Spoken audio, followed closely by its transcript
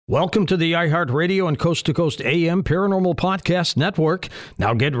Welcome to the iHeartRadio and Coast to Coast AM Paranormal Podcast Network.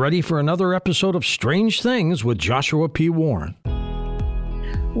 Now get ready for another episode of Strange Things with Joshua P. Warren.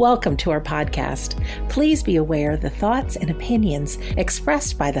 Welcome to our podcast. Please be aware the thoughts and opinions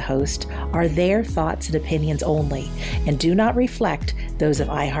expressed by the host are their thoughts and opinions only and do not reflect those of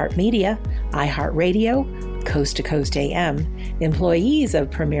iHeartMedia, iHeartRadio, Coast to Coast AM, employees of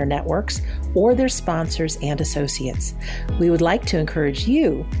Premier Networks, or their sponsors and associates. We would like to encourage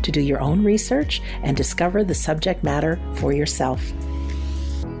you to do your own research and discover the subject matter for yourself.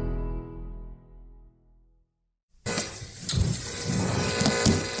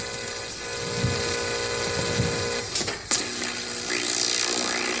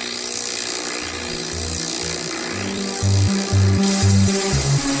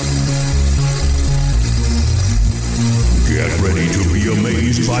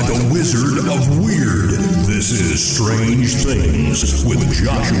 By the Wizard of Weird. This is Strange Things with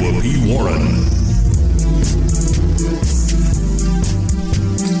Joshua P. Warren.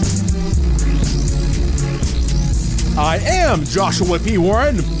 I am Joshua P.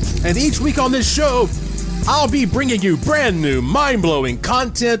 Warren, and each week on this show, I'll be bringing you brand new, mind-blowing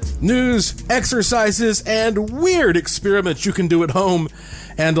content, news, exercises, and weird experiments you can do at home,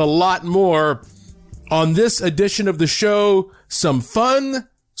 and a lot more. On this edition of the show, some fun,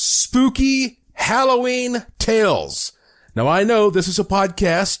 spooky Halloween tales. Now, I know this is a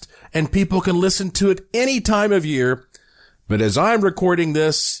podcast and people can listen to it any time of year, but as I'm recording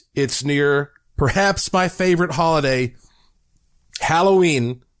this, it's near perhaps my favorite holiday,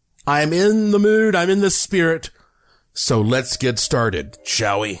 Halloween. I'm in the mood, I'm in the spirit, so let's get started,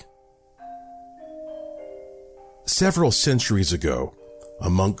 shall we? Several centuries ago,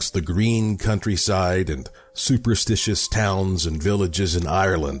 amongst the green countryside and superstitious towns and villages in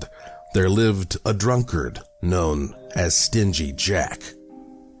Ireland, there lived a drunkard known as Stingy Jack.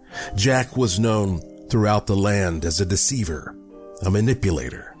 Jack was known throughout the land as a deceiver, a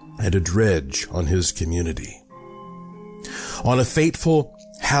manipulator, and a dredge on his community. On a fateful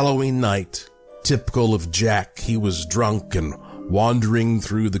Halloween night, typical of Jack, he was drunk and wandering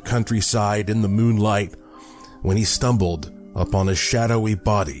through the countryside in the moonlight when he stumbled upon a shadowy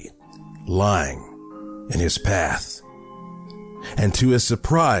body lying in his path. And to his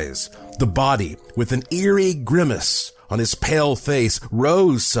surprise, the body, with an eerie grimace on his pale face,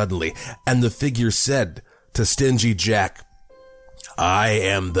 rose suddenly, and the figure said to Stingy Jack, "I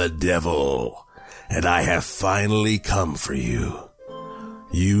am the devil, and I have finally come for you.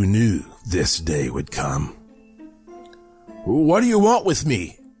 You knew this day would come." "What do you want with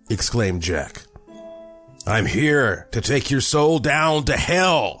me?" exclaimed Jack. "I'm here to take your soul down to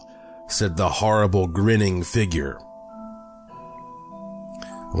hell," said the horrible grinning figure.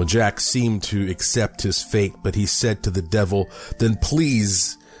 Well, Jack seemed to accept his fate, but he said to the devil, "Then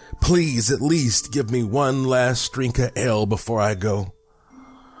please at least give me one last drink of ale before I go."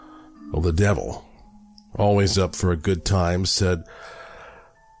 Well, the devil, always up for a good time, said,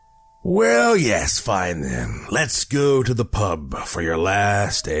 "Well, yes, fine then. Let's go to the pub for your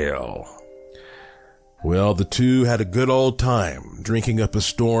last ale." Well, the two had a good old time, drinking up a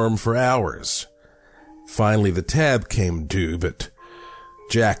storm for hours. Finally, the tab came due, but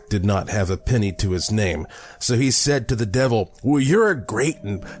Jack did not have a penny to his name, so he said to the devil, "Well, you're a great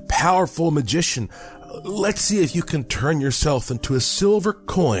and powerful magician. Let's see if you can turn yourself into a silver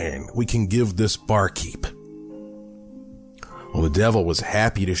coin we can give this barkeep." Well, the devil was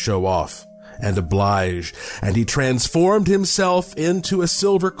happy to show off and oblige, and he transformed himself into a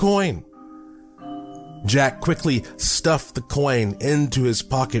silver coin. Jack quickly stuffed the coin into his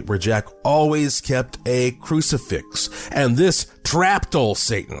pocket where Jack always kept a crucifix, and this trapped old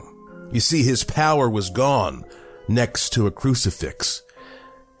Satan. You see, his power was gone next to a crucifix.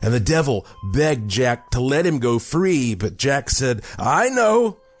 And the devil begged Jack to let him go free, but Jack said, "I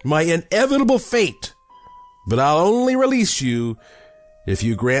know my inevitable fate, but I'll only release you if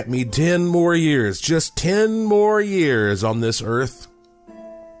you grant me 10 more years, just 10 more years on this earth."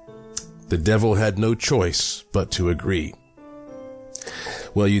 The devil had no choice but to agree.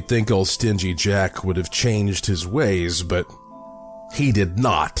 Well, you'd think old Stingy Jack would have changed his ways, but he did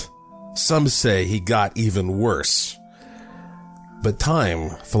not. Some say he got even worse. But time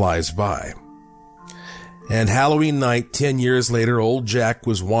flies by. And Halloween night, 10 years later, old Jack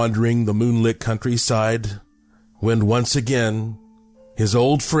was wandering the moonlit countryside when once again his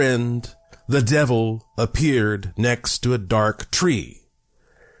old friend, the devil, appeared next to a dark tree.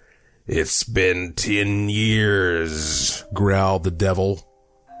 "It's been 10 years, growled the devil.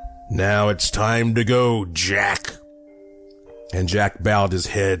 "Now it's time to go, Jack." And Jack bowed his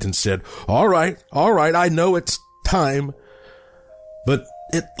head and said, All right, I know it's time. But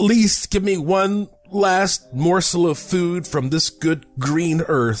at least give me one last morsel of food from this good green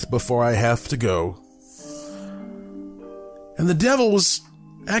earth before I have to go. And the devil was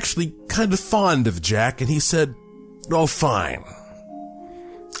actually kind of fond of Jack, and he said, "Oh, fine.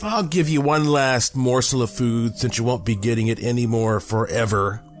 I'll give you one last morsel of food since you won't be getting it anymore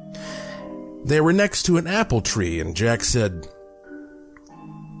forever." They were next to an apple tree, and Jack said,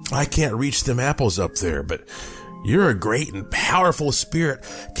 "I can't reach them apples up there, but you're a great and powerful spirit.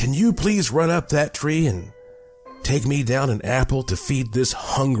 Can you please run up that tree and take me down an apple to feed this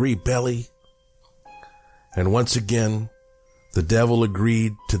hungry belly?" And once again, the devil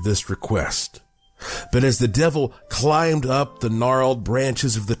agreed to this request. But as the devil climbed up the gnarled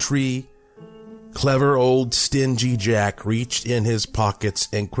branches of the tree, clever old stingy Jack reached in his pockets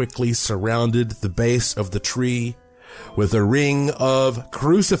and quickly surrounded the base of the tree with a ring of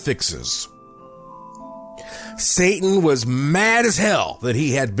crucifixes. Satan was mad as hell that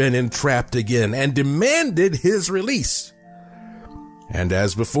he had been entrapped again and demanded his release. And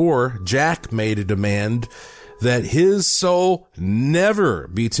as before, Jack made a demand that his soul never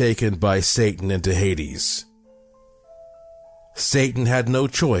be taken by Satan into Hades. Satan had no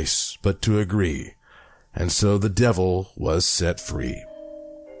choice but to agree, and so the devil was set free.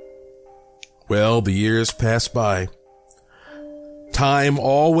 Well, the years passed by. Time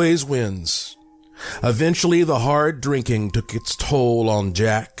always wins. Eventually, the hard drinking took its toll on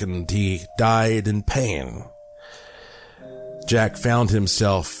Jack, and he died in pain. Jack found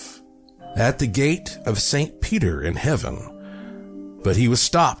himself at the gate of St. Peter in heaven, but he was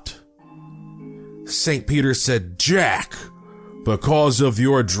stopped. St. Peter said, "Jack, because of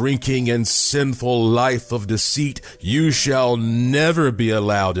your drinking and sinful life of deceit, you shall never be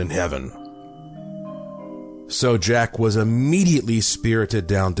allowed in heaven." So Jack was immediately spirited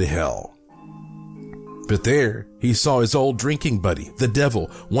down to hell. But there he saw his old drinking buddy, the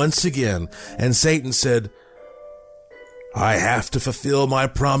devil, once again, and Satan said, "I have to fulfill my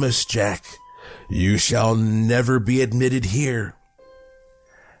promise, Jack. You shall never be admitted here."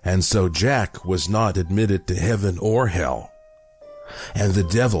 And so Jack was not admitted to heaven or hell. And the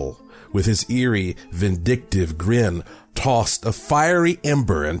devil, with his eerie, vindictive grin, tossed a fiery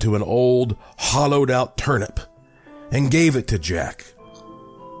ember into an old, hollowed-out turnip and gave it to Jack.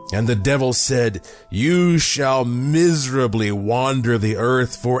 And the devil said, "You shall miserably wander the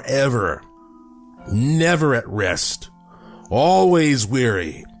earth forever, never at rest, always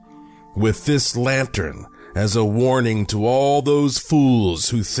weary, with this lantern as a warning to all those fools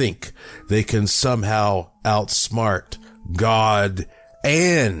who think they can somehow outsmart God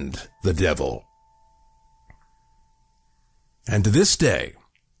and the devil." And to this day,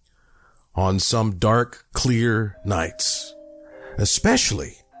 on some dark, clear nights,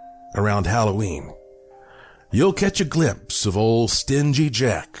 especially around Halloween, you'll catch a glimpse of old stingy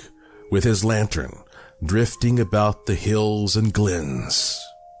Jack with his lantern drifting about the hills and glens.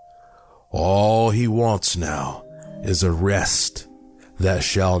 All he wants now is a rest that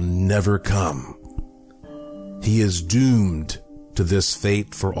shall never come. He is doomed to this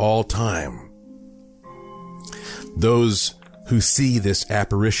fate for all time. Those who see this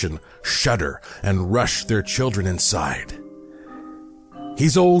apparition shudder and rush their children inside.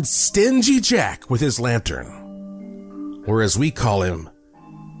 He's old stingy Jack with his lantern, or as we call him,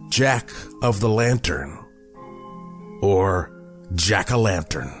 Jack of the Lantern, or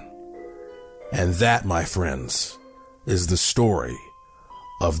Jack-o'-lantern. And that, my friends, is the story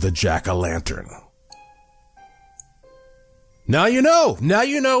of the Jack-o'-lantern. Now you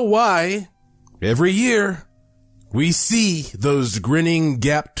know why every year we see those grinning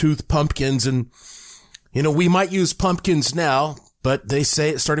gap-toothed pumpkins, and, we might use pumpkins now, but they say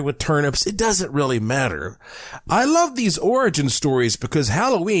it started with turnips. It doesn't really matter. I love these origin stories because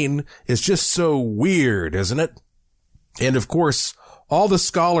Halloween is just so weird, isn't it? And of course, all the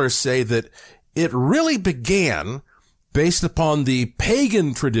scholars say that it really began based upon the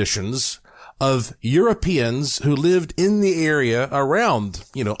pagan traditions of Europeans who lived in the area around,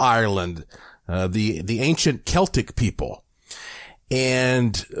 Ireland, the ancient Celtic people.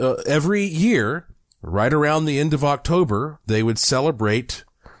 And every year, right around the end of October, they would celebrate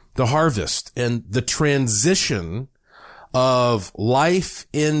the harvest and the transition of life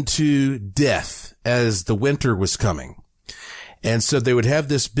into death as the winter was coming. And so they would have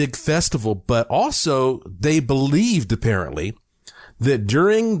this big festival, but also they believed, apparently, that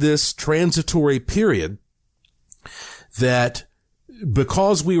during this transitory period, that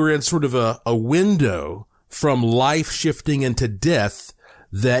because we were in sort of a window from life shifting into death,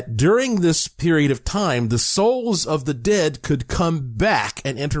 that during this period of time, the souls of the dead could come back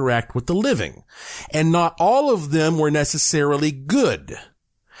and interact with the living. And not all of them were necessarily good.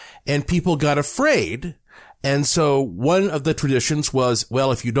 and people got afraid. And so one of the traditions was,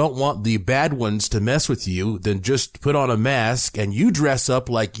 well, if you don't want the bad ones to mess with you, then just put on a mask and you dress up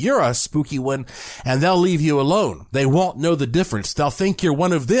like you're a spooky one, and they'll leave you alone. They won't know the difference. They'll think you're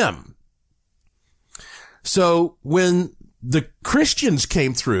one of them. So when the Christians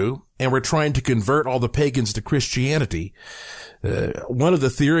came through and were trying to convert all the pagans to Christianity, one of the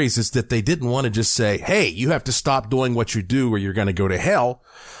theories is that they didn't want to just say, hey, you have to stop doing what you do or you're going to go to hell.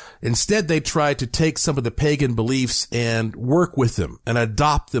 Instead, they tried to take some of the pagan beliefs and work with them and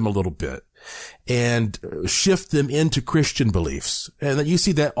adopt them a little bit and shift them into Christian beliefs. And you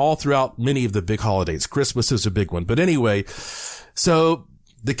see that all throughout many of the big holidays. Christmas is a big one. But anyway, so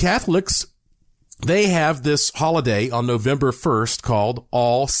the Catholics, they have this holiday on November 1st called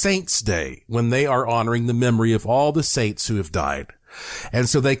All Saints' Day, when they are honoring the memory of all the saints who have died. And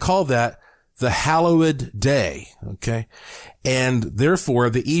so they call that the Hallowed Day, okay? And therefore,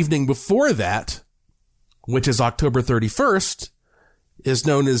 the evening before that, which is October 31st, is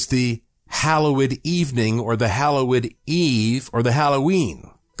known as the Hallowed Evening or the Hallowed Eve or the Halloween.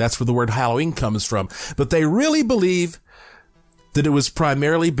 That's where the word Halloween comes from. But they really believe that it was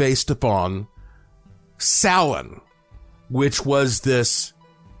primarily based upon Samhain, which was this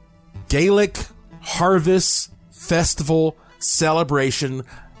Gaelic harvest festival celebration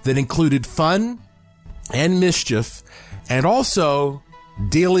that included fun and mischief and also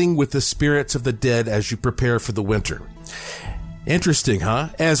dealing with the spirits of the dead as you prepare for the winter. Interesting, huh?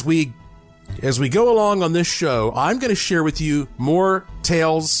 As we go along on this show, I'm going to share with you more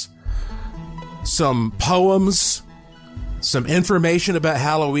tales, some poems, some information about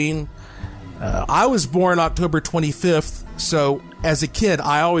Halloween. I was born October 25th, so as a kid,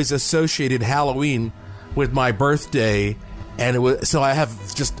 I always associated Halloween with my birthday, and so I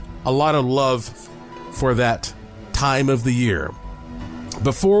have just a lot of love for that time of the year.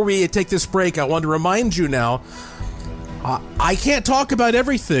 Before we take this break, I want to remind you now, I can't talk about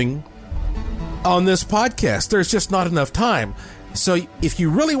everything on this podcast. There's just not enough time. So if you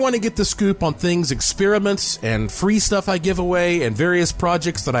really want to get the scoop on things, experiments, and free stuff I give away, and various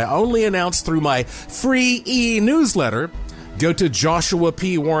projects that I only announce through my free e-newsletter, go to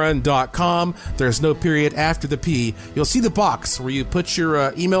joshuapwarren.com. There's no period after the P. You'll see the box where you put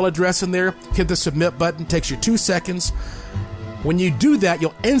your email address in there, hit the submit button, takes you 2 seconds. When you do that,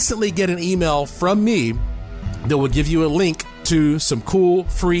 you'll instantly get an email from me that will give you a link to some cool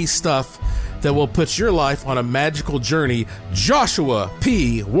free stuff that will put your life on a magical journey.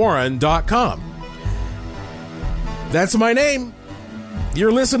 joshuapwarren.com. That's my name.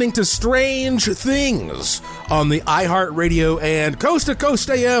 You're listening to Strange Things on the iHeartRadio and Coast to Coast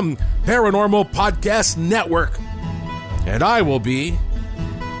AM Paranormal Podcast Network. And I will be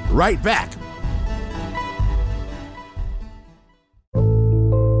right back.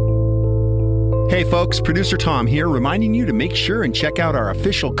 Hey folks, Producer Tom here, reminding you to make sure and check out our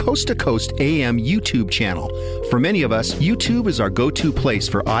official Coast to Coast AM YouTube channel. For many of us, YouTube is our go-to place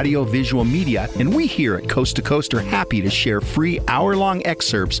for audio-visual media, and we here at Coast to Coast are happy to share free hour-long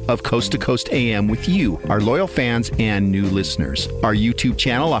excerpts of Coast to Coast AM with you, our loyal fans and new listeners. Our YouTube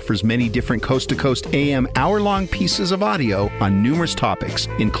channel offers many different Coast to Coast AM hour-long pieces of audio on numerous topics,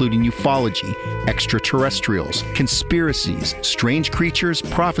 including ufology, extraterrestrials, conspiracies, strange creatures,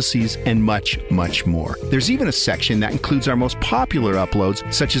 prophecies, and much more. There's even a section that includes our most popular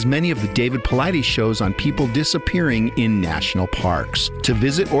uploads, such as many of the David Paulides shows on people disappearing in national parks. To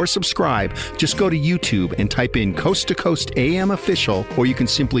visit or subscribe, just go to YouTube and type in Coast to Coast AM Official, or you can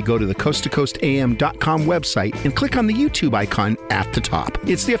simply go to the coasttocoastam.com website and click on the YouTube icon at the top.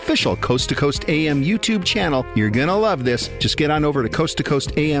 It's the official Coast to Coast AM YouTube channel. You're gonna love this. Just get on over to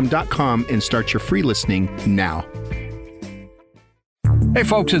coasttocoastam.com and start your free listening now. Hey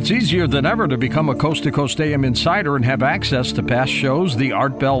folks, it's easier than ever to become a Coast to Coast AM insider and have access to past shows, the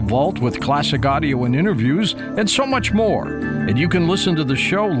Art Bell Vault with classic audio and interviews, and so much more. And you can listen to the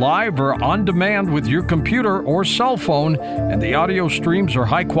show live or on demand with your computer or cell phone, and the audio streams are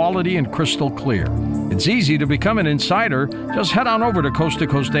high quality and crystal clear. It's easy to become an insider. Just head on over to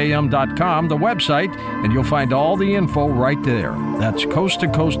coasttocoastam.com, the website, and you'll find all the info right there. That's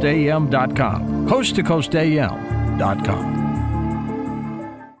coasttocoastam.com. coasttocoastam.com.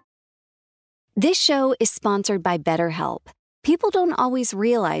 This show is sponsored by BetterHelp. People don't always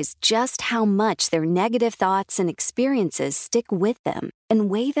realize just how much their negative thoughts and experiences stick with them and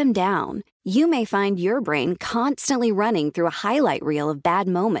weigh them down. You may find your brain constantly running through a highlight reel of bad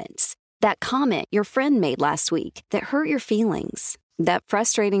moments. That comment your friend made last week that hurt your feelings. That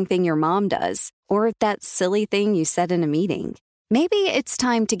frustrating thing your mom does. Or that silly thing you said in a meeting. Maybe it's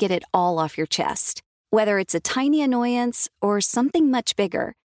time to get it all off your chest. Whether it's a tiny annoyance or something much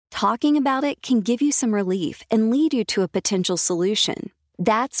bigger, Talking about it can give you some relief and lead you to a potential solution.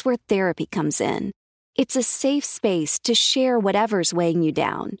 That's where therapy comes in. It's a safe space to share whatever's weighing you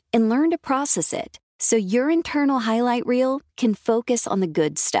down and learn to process it so your internal highlight reel can focus on the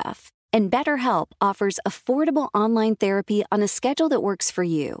good stuff. And BetterHelp offers affordable online therapy on a schedule that works for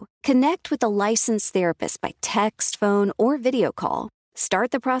you. Connect with a licensed therapist by text, phone, or video call.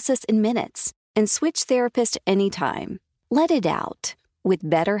 Start the process in minutes and switch therapist anytime. Let it out with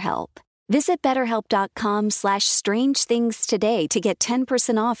BetterHelp. Visit BetterHelp.com/strangethings today to get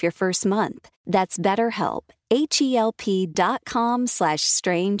 10% off your first month. That's BetterHelp,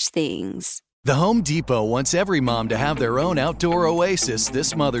 HELP.com/strangethings. The Home Depot wants every mom to have their own outdoor oasis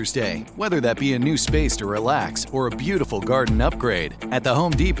this Mother's Day, whether that be a new space to relax or a beautiful garden upgrade. At the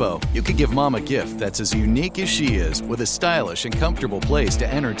Home Depot, you could give mom a gift that's as unique as she is, with a stylish and comfortable place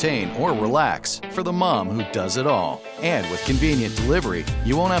to entertain or relax for the mom who does it all. And with convenient delivery,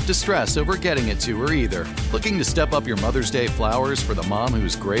 you won't have to stress over getting it to her either. Looking to step up your Mother's Day flowers for the mom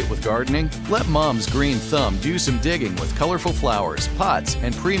who's great with gardening? Let Mom's green thumb do some digging with colorful flowers, pots,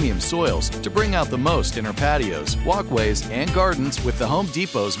 and premium soils to bring out the most in her patios, walkways, and gardens with the Home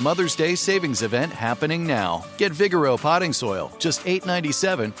Depot's Mother's Day Savings Event happening now. Get Vigoro potting soil, just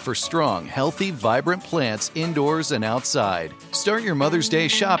 $8.97 for strong, healthy, vibrant plants indoors and outside. Start your Mother's Day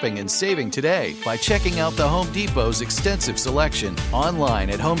shopping and saving today by checking out the Home Depot's extensive selection online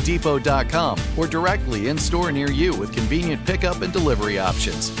at HomeDepot.com or directly in-store near you with convenient pickup and delivery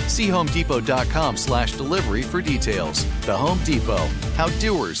options. See HomeDepot.com/delivery for details. The Home Depot, how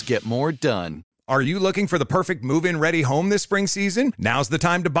doers get more done. Are you looking for the perfect move-in ready home this spring season? Now's the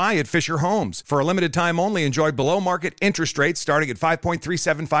time to buy at Fisher Homes. For a limited time only, enjoy below-market interest rates starting at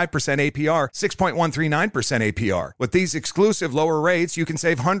 5.375% APR, 6.139% APR. With these exclusive lower rates, you can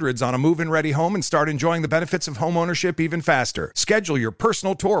save hundreds on a move-in ready home and start enjoying the benefits of home ownership even faster. Schedule your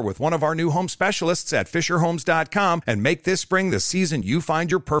personal tour with one of our new home specialists at FisherHomes.com and make this spring the season you find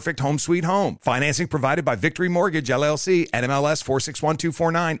your perfect home sweet home. Financing provided by Victory Mortgage, LLC, NMLS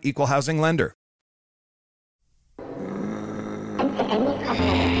 461249, Equal Housing Lender.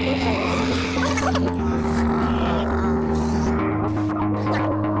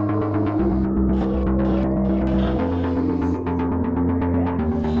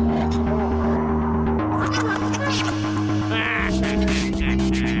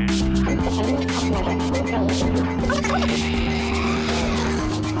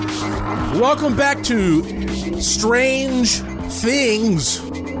 Welcome back to Strange Things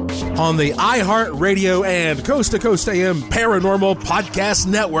on the iHeartRadio and Coast to Coast AM Paranormal Podcast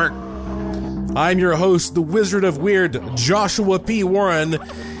Network. I'm your host, the Wizard of Weird, Joshua P. Warren,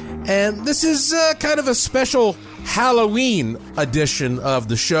 and this is kind of a special Halloween edition of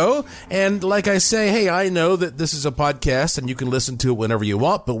the show. And like I say, hey, I know that this is a podcast and you can listen to it whenever you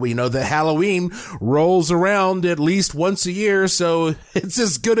want, but we know that Halloween rolls around at least once a year, so it's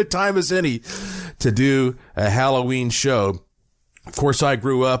as good a time as any to do a Halloween show. Of course, I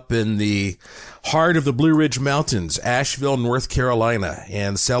grew up in the heart of the Blue Ridge Mountains, Asheville, North Carolina,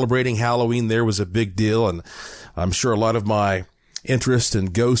 and celebrating Halloween there was a big deal. And I'm sure a lot of my interest in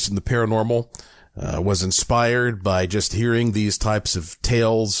ghosts and the paranormal was inspired by just hearing these types of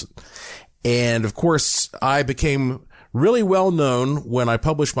tales. And of course, I became really well known when I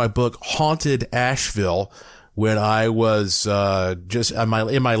published my book, Haunted Asheville, when I was just in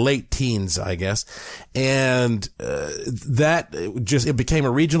my late teens, I guess. And it became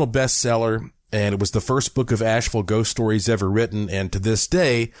a regional bestseller, and it was the first book of Asheville ghost stories ever written. And to this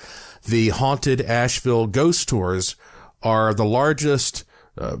day, the Haunted Asheville Ghost Tours are the largest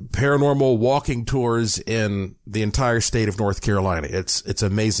paranormal walking tours in the entire state of North Carolina. It's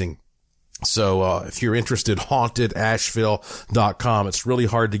amazing. So if you're interested, hauntedasheville.com. It's really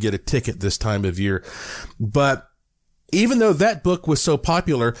hard to get a ticket this time of year. But even though that book was so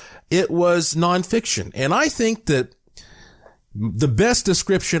popular, it was nonfiction. And I think that the best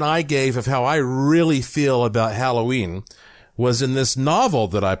description I gave of how I really feel about Halloween was in this novel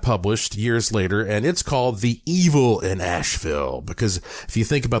that I published years later, and it's called The Evil in Asheville, because if you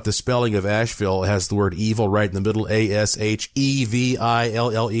think about the spelling of Asheville, it has the word evil right in the middle, Asheville.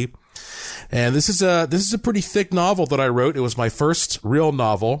 And this is a pretty thick novel that I wrote. It was my first real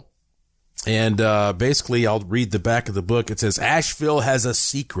novel. And basically, I'll read the back of the book. It says, Asheville has a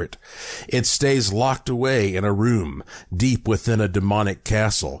secret. It stays locked away in a room deep within a demonic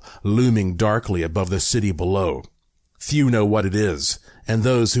castle, looming darkly above the city below. Few know what it is, and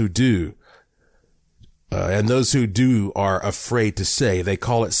those who do are afraid to say. They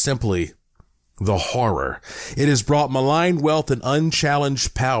call it simply the horror. It has brought malign wealth and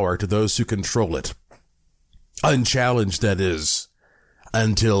unchallenged power to those who control it. Unchallenged, that is.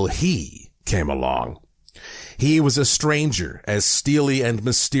 until he came along. He was a stranger, as steely and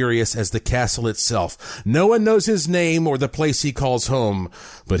mysterious as the castle itself. No one knows his name or the place he calls home,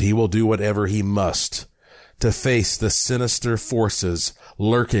 but he will do whatever he must to face the sinister forces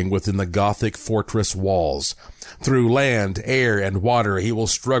lurking within the Gothic fortress walls. Through land, air, and water, he will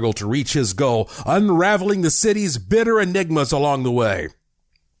struggle to reach his goal, unraveling the city's bitter enigmas along the way.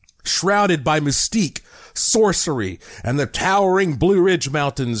 Shrouded by mystique, sorcery, and the towering Blue Ridge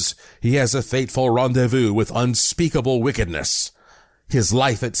Mountains, he has a fateful rendezvous with unspeakable wickedness. His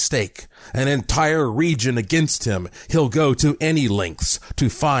life at stake, an entire region against him, he'll go to any lengths to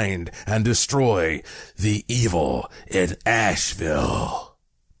find and destroy the evil in Asheville.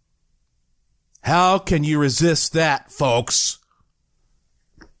 How can you resist that, folks?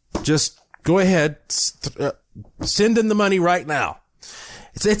 Just go ahead, send in the money right now.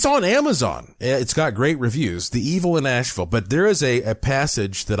 It's on Amazon. It's got great reviews, The Evil in Asheville. But there is a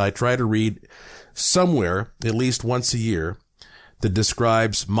passage that I try to read somewhere, at least once a year, that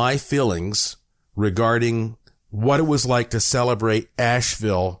describes my feelings regarding what it was like to celebrate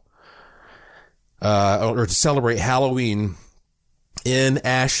Asheville, or to celebrate Halloween in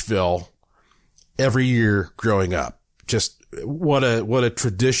Asheville every year growing up. Just what a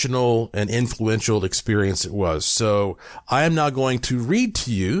traditional and influential experience it was. So I am now going to read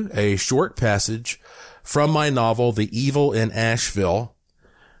to you a short passage from my novel, The Evil in Asheville,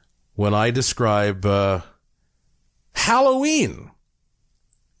 when I describe Halloween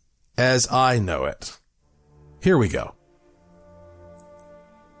as I know it. Here we go.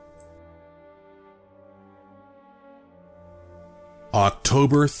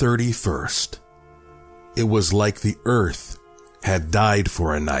 October 31st. It was like the earth had died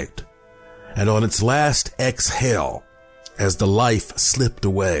for a night, and on its last exhale, as the life slipped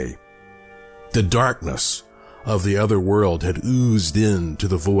away, the darkness of the other world had oozed into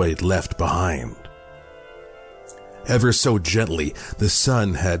the void left behind. Ever so gently, the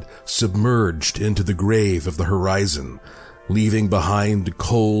sun had submerged into the grave of the horizon, leaving behind a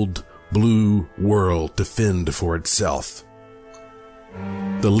cold, blue world to fend for itself.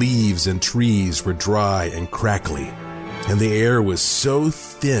 The leaves and trees were dry and crackly, and the air was so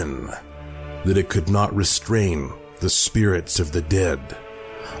thin that it could not restrain the spirits of the dead,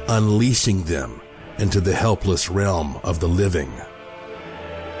 unleashing them into the helpless realm of the living.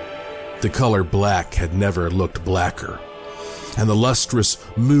 The color black had never looked blacker, and the lustrous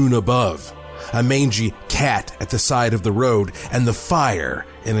moon above, a mangy cat at the side of the road, and the fire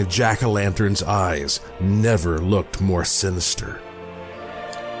in a jack-o'-lantern's eyes never looked more sinister.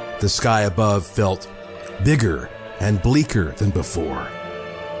 The sky above felt bigger and bleaker than before,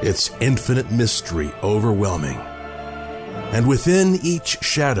 its infinite mystery overwhelming. And within each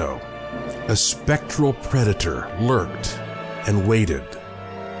shadow, a spectral predator lurked and waited,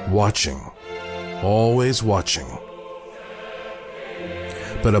 watching, always watching.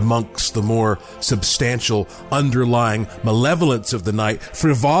 But amongst the more substantial underlying malevolence of the night,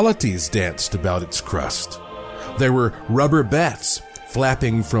 frivolities danced about its crust. There were rubber bats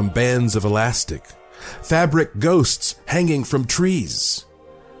flapping from bands of elastic, fabric ghosts hanging from trees,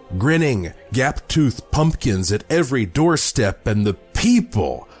 grinning, gap-toothed pumpkins at every doorstep, and the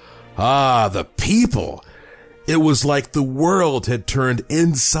people. The people. It was like the world had turned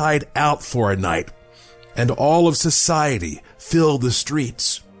inside out for a night, and all of society filled the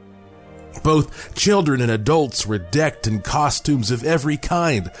streets. Both children and adults were decked in costumes of every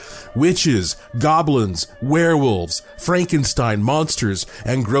kind. Witches, goblins, werewolves, Frankenstein monsters,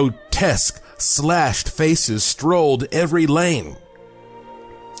 and grotesque, slashed faces strolled every lane.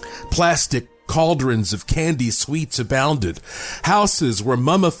 Plastic cauldrons of candy sweets abounded. Houses were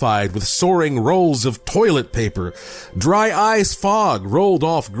mummified with soaring rolls of toilet paper. Dry ice fog rolled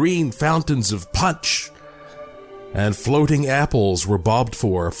off green fountains of punch, and floating apples were bobbed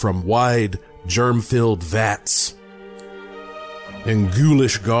for from wide, germ-filled vats. In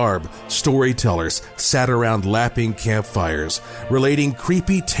ghoulish garb, storytellers sat around lapping campfires, relating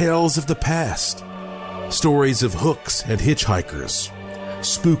creepy tales of the past. Stories of hooks and hitchhikers,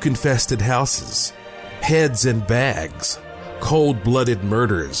 spook-infested houses, heads in bags, cold-blooded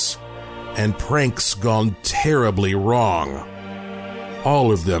murders, and pranks gone terribly wrong.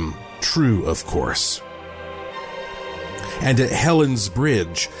 All of them true, of course. And at Helen's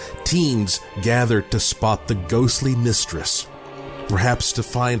Bridge, teens gathered to spot the ghostly mistress, perhaps to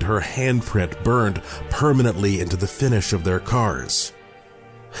find her handprint burned permanently into the finish of their cars.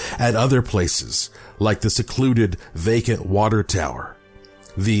 At other places, like the secluded vacant water tower,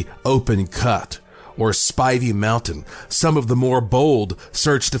 the open cut, or Spivey Mountain, some of the more bold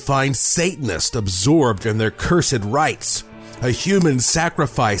searched to find Satanists absorbed in their cursed rites, a human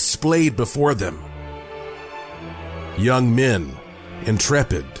sacrifice splayed before them. Young men,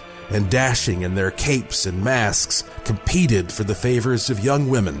 intrepid and dashing in their capes and masks, competed for the favors of young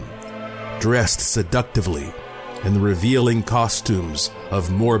women, dressed seductively in the revealing costumes of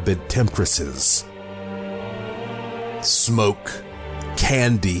morbid temptresses. Smoke,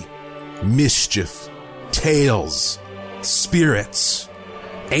 candy, mischief, tales, spirits,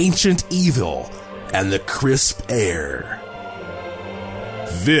 ancient evil, and the crisp air.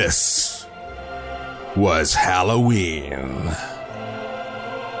 This was Halloween.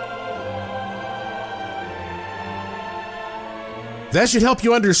 That should help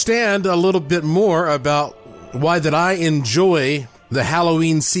you understand a little bit more about why that I enjoy the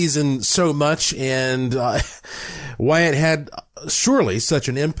Halloween season so much, and why it had surely such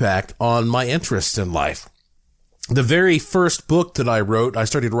an impact on my interest in life. The very first book that I wrote, I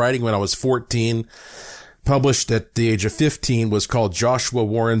started writing when I was 14, published at the age of 15, was called Joshua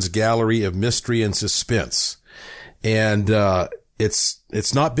Warren's Gallery of Mystery and Suspense. And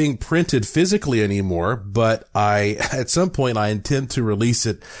it's not being printed physically anymore, but at some point I intend to release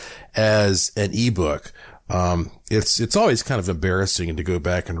it as an ebook. It's always kind of embarrassing to go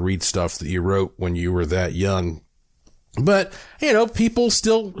back and read stuff that you wrote when you were that young. But, people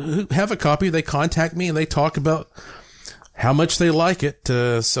still have a copy. They contact me and they talk about how much they like it.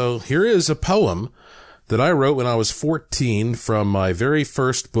 So here is a poem that I wrote when I was 14 from my very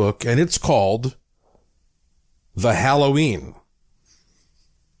first book, and it's called The Halloween.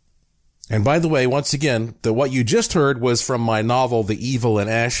 And by the way, once again, what you just heard was from my novel, The Evil in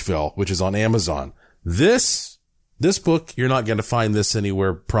Asheville, which is on Amazon. This book, you're not going to find this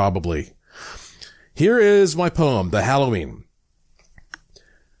anywhere, probably. Here is my poem, The Halloween.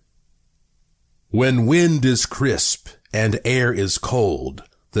 When wind is crisp and air is cold,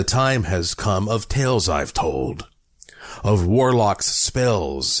 the time has come of tales I've told, of warlocks'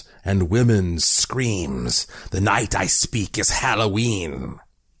 spells and women's screams. The night I speak is Halloween.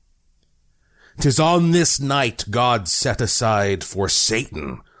 'Tis on this night God set aside for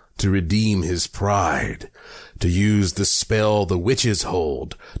Satan to redeem his pride, to use the spell the witches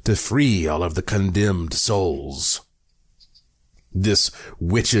hold, to free all of the condemned souls. This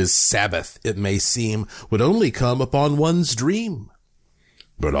witches' Sabbath, it may seem, would only come upon one's dream.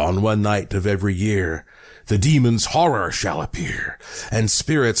 But on one night of every year, the demon's horror shall appear, and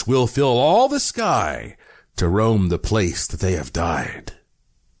spirits will fill all the sky to roam the place that they have died.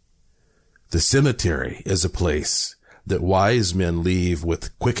 The cemetery is a place that wise men leave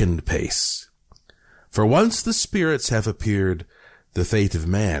with quickened pace. For once the spirits have appeared, the fate of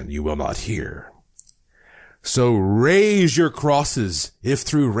man you will not hear. So raise your crosses, if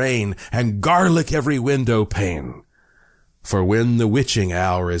through rain, and garlic every window pane. For when the witching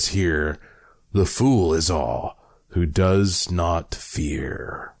hour is here, the fool is all who does not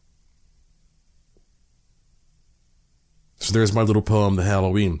fear. So there's my little poem, The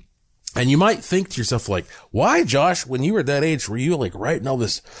Halloween. And you might think to yourself, like, why, Josh, when you were that age, were you like writing all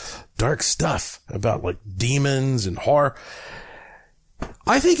this dark stuff about like demons and horror?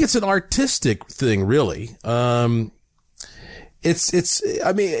 I think it's an artistic thing, really. I mean,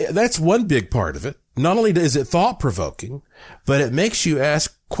 that's one big part of it. Not only is it thought provoking, but it makes you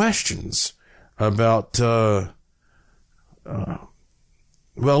ask questions about,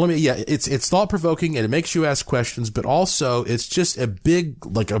 it's thought provoking and it makes you ask questions, but also it's just a big,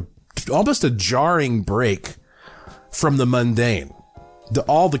 almost a jarring break from the mundane,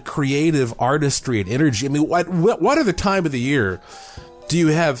 all the creative artistry and energy. I mean, what other time of the year do you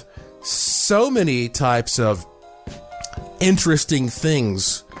have so many types of interesting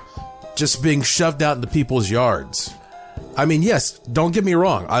things just being shoved out into people's yards? I mean, yes, don't get me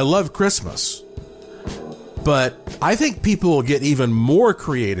wrong. I love Christmas, but I think people will get even more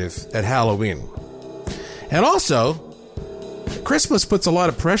creative at Halloween. And also, Christmas puts a lot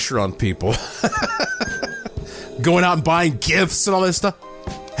of pressure on people. Going out and buying gifts and all this stuff.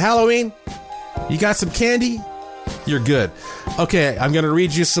 Halloween, you got some candy? You're good. Okay, I'm going to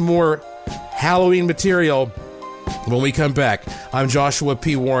read you some more Halloween material when we come back. I'm Joshua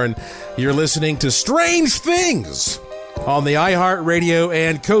P. Warren. You're listening to Strange Things on the iHeartRadio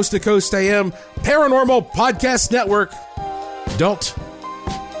and Coast to Coast AM Paranormal Podcast Network. Don't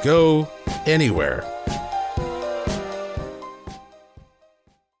go anywhere.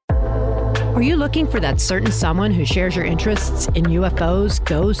 Are you looking for that certain someone who shares your interests in UFOs,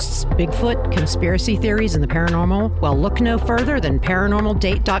 ghosts, Bigfoot, conspiracy theories, and the paranormal? Well, look no further than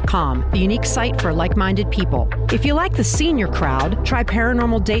ParanormalDate.com, the unique site for like-minded people. If you like the senior crowd, try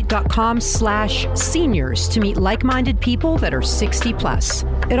ParanormalDate.com/seniors to meet like-minded people that are 60 plus.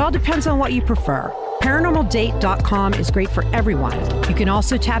 It all depends on what you prefer. ParanormalDate.com is great for everyone. You can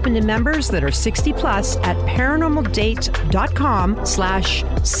also tap into members that are 60 plus at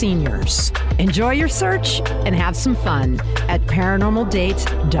ParanormalDate.com/seniors. Enjoy your search and have some fun at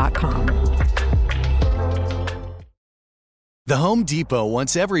ParanormalDate.com. The Home Depot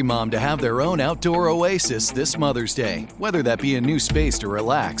wants every mom to have their own outdoor oasis this Mother's Day, whether that be a new space to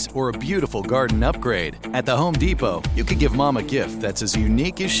relax or a beautiful garden upgrade. At the Home Depot, you can give mom a gift that's as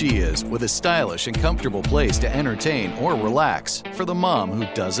unique as she is, with a stylish and comfortable place to entertain or relax for the mom who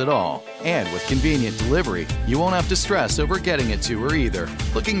does it all. And with convenient delivery, you won't have to stress over getting it to her either.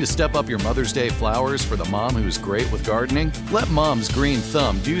 Looking to step up your Mother's Day flowers for the mom who's great with gardening? Let Mom's green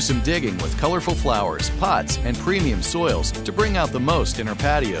thumb do some digging with colorful flowers, pots, and premium soils to bring out the most in her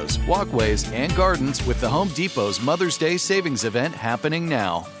patios, walkways, and gardens with the Home Depot's Mother's Day Savings Event happening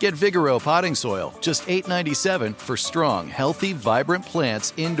now. Get Vigoro potting soil, just $8.97 for strong, healthy, vibrant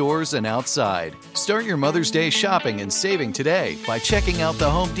plants indoors and outside. Start your Mother's Day shopping and saving today by checking out the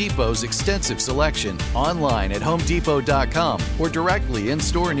Home Depot's extensive selection online at HomeDepot.com or directly in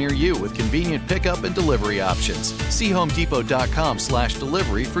store near you with convenient pickup and delivery options. See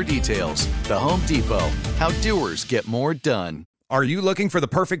HomeDepot.com/delivery for details. The Home Depot. How doers get more done. Are you looking for the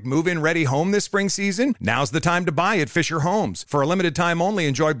perfect move-in ready home this spring season? Now's the time to buy at Fisher Homes. For a limited time only,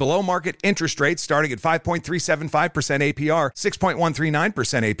 enjoy below-market interest rates starting at 5.375% APR,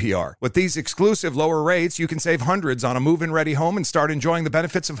 6.139% APR. With these exclusive lower rates, you can save hundreds on a move-in ready home and start enjoying the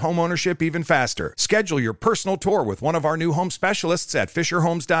benefits of home ownership even faster. Schedule your personal tour with one of our new home specialists at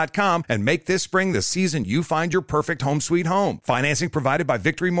FisherHomes.com and make this spring the season you find your perfect home sweet home. Financing provided by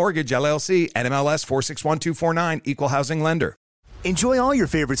Victory Mortgage, LLC, NMLS 461249, Equal Housing Lender. Enjoy all your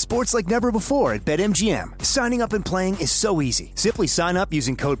favorite sports like never before at BetMGM. Signing up and playing is so easy. Simply sign up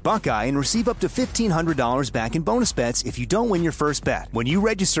using code Buckeye and receive up to $1,500 back in bonus bets if you don't win your first bet. When you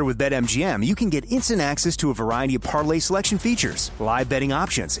register with BetMGM, you can get instant access to a variety of parlay selection features, live betting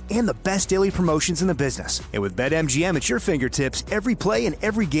options, and the best daily promotions in the business. And with BetMGM at your fingertips, every play and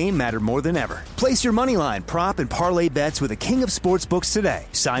every game matter more than ever. Place your moneyline, prop, and parlay bets with the king of sportsbooks today.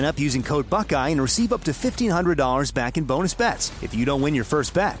 Sign up using code Buckeye and receive up to $1,500 back in bonus bets if you don't win your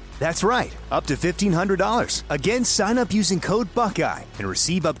first bet. That's right, up to $1,500. Again, sign up using code Buckeye and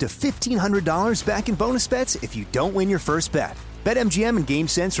receive up to $1,500 back in bonus bets if you don't win your first bet. BetMGM and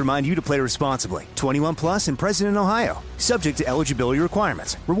GameSense remind you to play responsibly. 21 plus and present in Ohio. Subject to eligibility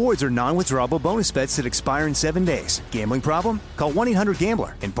requirements. Rewards are non-withdrawable bonus bets that expire in 7 days. Gambling problem? Call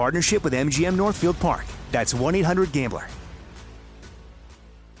 1-800-GAMBLER in partnership with MGM Northfield Park. That's 1-800-GAMBLER.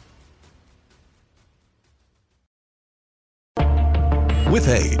 With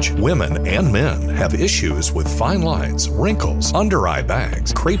age, women and men have issues with fine lines, wrinkles, under-eye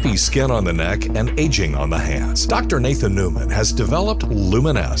bags, crepey skin on the neck, and aging on the hands. Dr. Nathan Newman has developed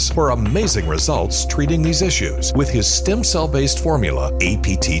Lumin-S for amazing results treating these issues with his stem cell-based formula,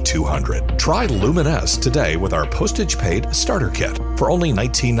 APT200. Try Lumin-S today with our postage-paid starter kit for only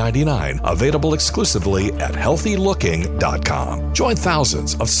 $19.99, available exclusively at HealthyLooking.com. Join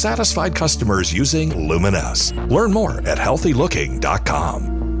thousands of satisfied customers using Lumin-S. Learn more at HealthyLooking.com.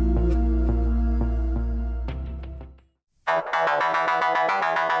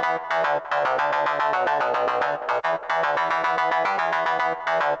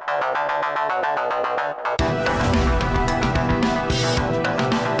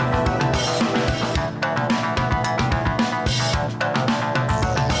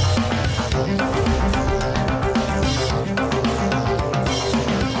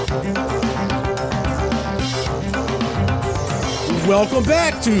 Welcome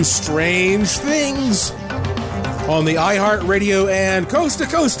back to Strange Things on the iHeartRadio and Coast to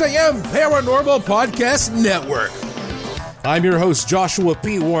Coast AM Paranormal Podcast Network. I'm your host, Joshua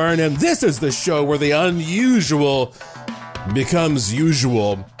P. Warren, and this is the show where the unusual becomes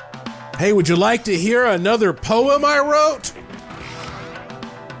usual. Hey, would you like to hear another poem I wrote?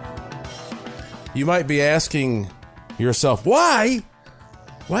 You might be asking yourself, why?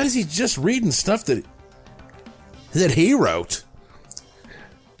 Why is he just reading stuff that he wrote?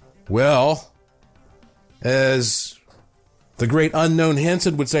 Well, as the great Unknown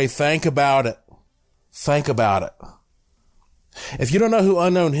Henson would say, think about it. Think about it. If you don't know who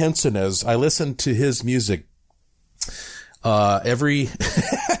Unknown Henson is, I listen to his music every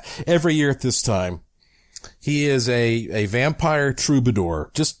year at this time. He is a vampire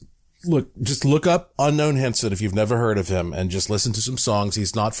troubadour. Just look up Unknown Henson if you've never heard of him and just listen to some songs.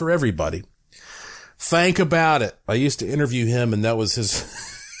 He's not for everybody. Think about it. I used to interview him, and that was his...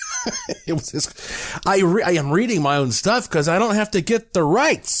 It was his. I am reading my own stuff because I don't have to get the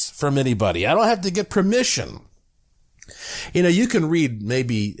rights from anybody. I don't have to get permission. You know, you can read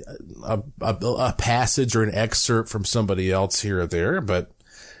maybe a passage or an excerpt from somebody else here or there, but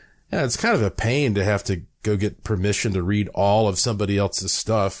yeah, it's kind of a pain to have to go get permission to read all of somebody else's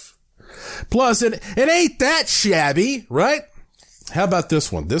stuff. Plus, it ain't that shabby, right? How about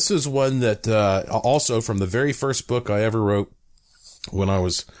this one? This is one that also from the very first book I ever wrote when I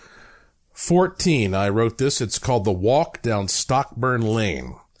was 14. I wrote this. It's called The Walk Down Stockburn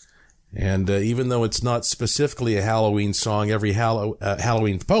Lane. And even though it's not specifically a Halloween song, every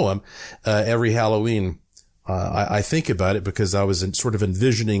Halloween poem, every Halloween, I think about it because I was sort of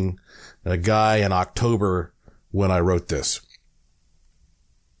envisioning a guy in October when I wrote this.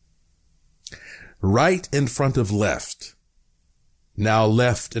 Right in front of left, now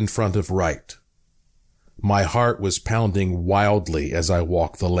left in front of right. My heart was pounding wildly as I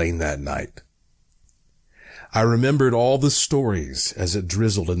walked the lane that night. I remembered all the stories as it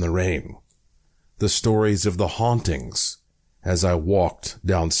drizzled in the rain, the stories of the hauntings as I walked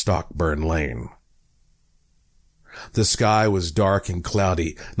down Stockburn Lane. The sky was dark and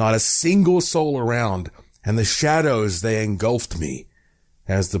cloudy, not a single soul around, and the shadows, they engulfed me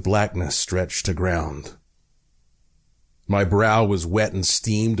as the blackness stretched to ground. My brow was wet and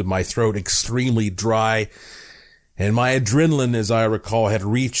steamed, my throat extremely dry, and my adrenaline, as I recall, had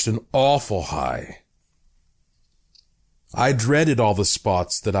reached an awful high. I dreaded all the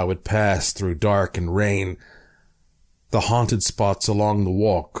spots that I would pass through dark and rain, the haunted spots along the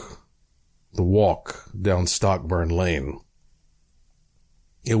walk down Stockburn Lane.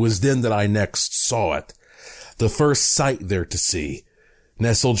 It was then that I next saw it, the first sight there to see.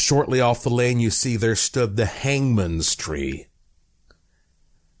 Nestled shortly off the lane, you see, there stood the hangman's tree.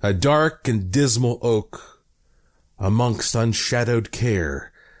 A dark and dismal oak, amongst unshadowed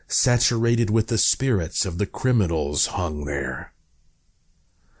care, saturated with the spirits of the criminals hung there.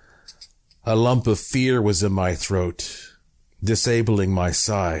 A lump of fear was in my throat, disabling my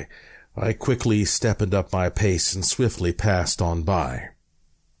sigh. I quickly stepped up my pace and swiftly passed on by.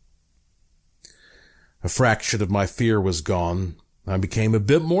 A fraction of my fear was gone. I became a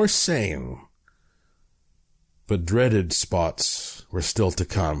bit more sane. But dreaded spots were still to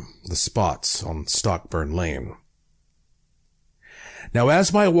come, the spots on Stockburn Lane. Now,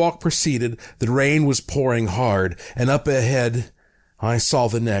 as my walk proceeded, the rain was pouring hard, and up ahead I saw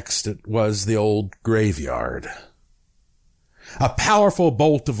the next. It was the old graveyard. A powerful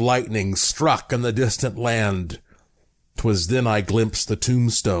bolt of lightning struck in the distant land. 'Twas then I glimpsed the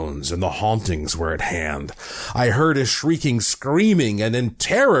tombstones, and the hauntings were at hand. I heard a shrieking screaming, and in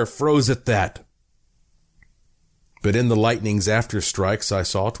terror froze at that. But in the lightning's after strikes I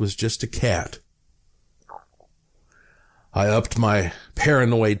saw it was just a cat. I upped my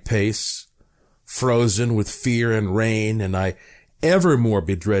paranoid pace, frozen with fear and rain, and I evermore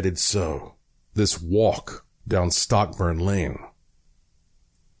bedreaded so this walk down Stockburn Lane.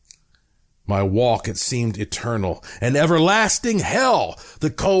 My walk, it seemed eternal, an everlasting hell.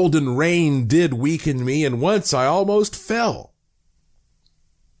 The cold and rain did weaken me, and once I almost fell.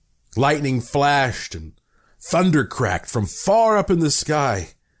 Lightning flashed and thunder cracked from far up in the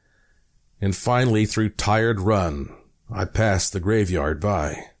sky, and finally, through tired run, I passed the graveyard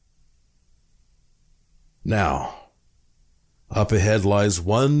by. Now, up ahead lies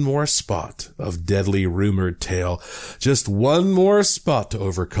one more spot of deadly rumored tale, just one more spot to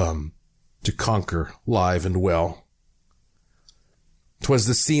overcome, to conquer live and well. 'Twas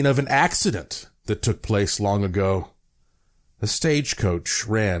the scene of an accident that took place long ago. A stagecoach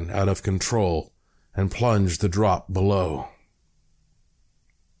ran out of control and plunged the drop below.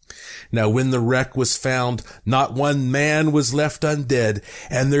 Now when the wreck was found, not one man was left undead,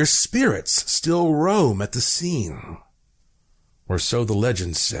 and their spirits still roam at the scene. Or so the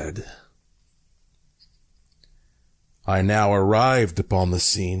legend said. I now arrived upon the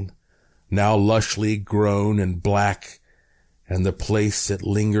scene, now lushly grown and black, and the place it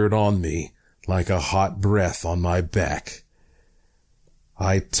lingered on me like a hot breath on my back.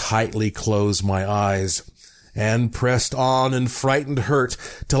 I tightly closed my eyes and pressed on in frightened hurt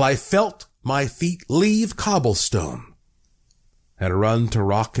till I felt my feet leave cobblestone and run to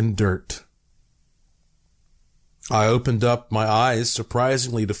rock and dirt. I opened up my eyes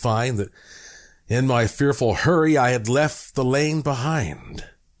surprisingly to find that in my fearful hurry I had left the lane behind.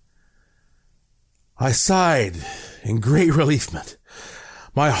 I sighed in great reliefment,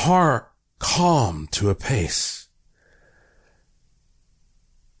 my heart calmed to a pace.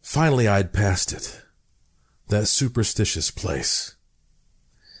 Finally I had passed it, that superstitious place.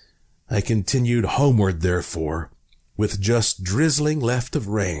 I continued homeward, therefore, with just drizzling left of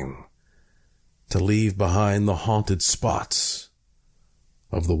rain, to leave behind the haunted spots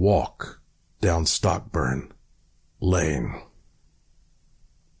of the walk down Stockburn Lane.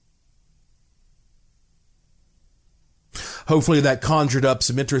 Hopefully that conjured up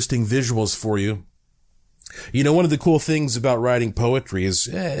some interesting visuals for you. You know, one of the cool things about writing poetry is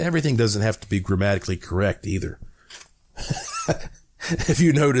everything doesn't have to be grammatically correct either. If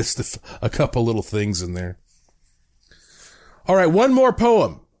you noticed a couple little things in there. All right, one more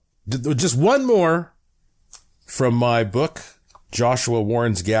poem. Just one more from my book, Joshua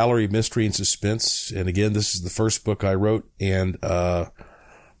Warren's Gallery, Mystery and Suspense. And again, this is the first book I wrote, and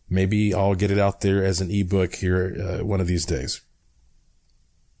maybe I'll get it out there as an ebook here one of these days.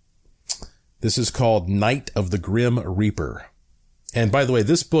 This is called Night of the Grim Reaper. And by the way,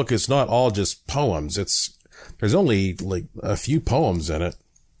 this book is not all just poems. There's only like a few poems in it.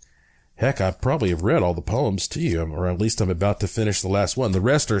 Heck, I probably have read all the poems to you, or at least I'm about to finish the last one. The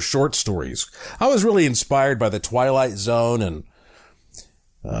rest are short stories. I was really inspired by the Twilight Zone and,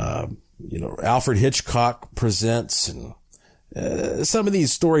 Alfred Hitchcock Presents and some of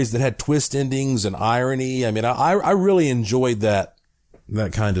these stories that had twist endings and irony. I mean, I really enjoyed that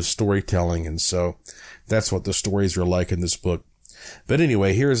kind of storytelling. And so that's what the stories are like in this book. But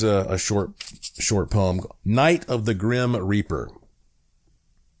anyway, here's a short poem. Night of the Grim Reaper.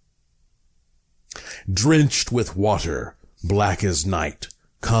 Drenched with water, black as night,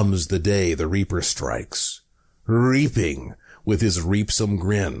 comes the day the reaper strikes, reaping with his reapsome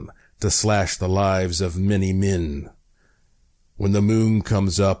grin to slash the lives of many men. When the moon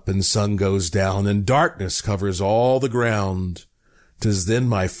comes up and sun goes down and darkness covers all the ground, 'tis then,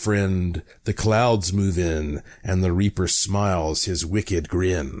 my friend, the clouds move in and the reaper smiles his wicked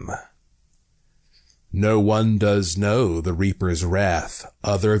grin. No one does know the reaper's wrath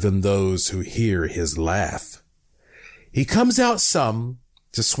other than those who hear his laugh. He comes out some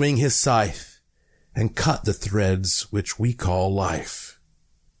to swing his scythe and cut the threads which we call life.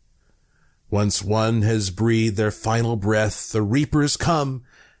 Once one has breathed their final breath, the reapers come,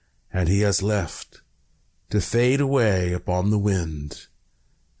 and he has left to fade away upon the wind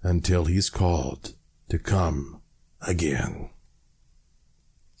until he's called to come again.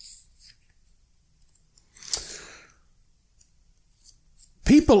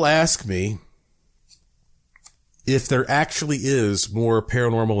 People ask me if there actually is more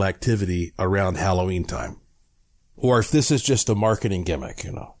paranormal activity around Halloween time, or if this is just a marketing gimmick,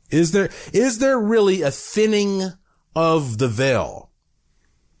 you know. Is there really a thinning of the veil?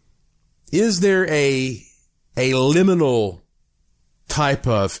 Is there a liminal type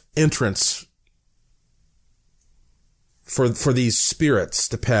of entrance for these spirits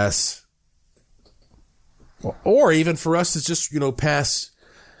to pass, or even for us to just, pass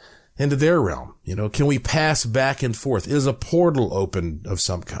into their realm? Can we pass back and forth? Is a portal open of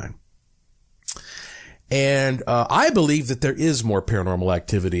some kind? And I believe that there is more paranormal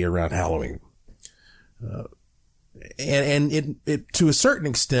activity around Halloween. And it to a certain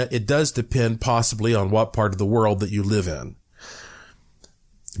extent, it does depend possibly on what part of the world that you live in.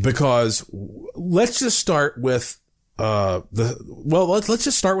 Because let's just start with let's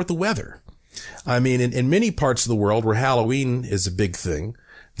just start with the weather. I mean, in many parts of the world where Halloween is a big thing,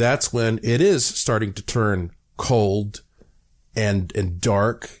 that's when it is starting to turn cold and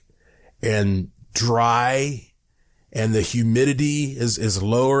dark and dry, and the humidity is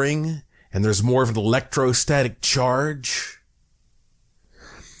lowering, and there's more of an electrostatic charge.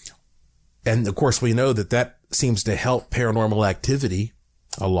 And of course, we know that seems to help paranormal activity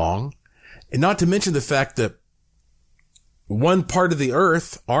along. And not to mention the fact that one part of the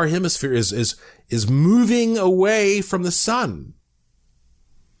earth, our hemisphere, is moving away from the sun.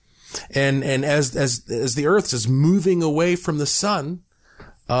 And as the earth is moving away from the sun,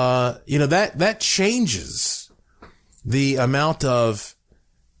 that changes the amount of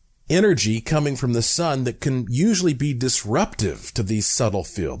energy coming from the sun that can usually be disruptive to these subtle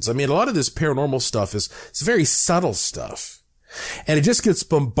fields. I mean, a lot of this paranormal stuff it's very subtle stuff, and it just gets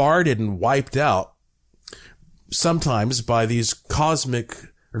bombarded and wiped out sometimes by these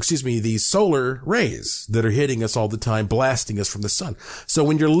these solar rays that are hitting us all the time, blasting us from the sun. So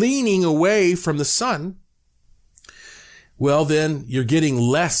when you're leaning away from the sun, well, then you're getting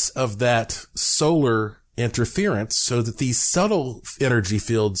less of that solar interference, so that these subtle energy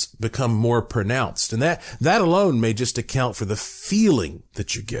fields become more pronounced. And that alone may just account for the feeling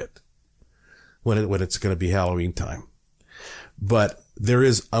that you get when it's going to be Halloween time. But there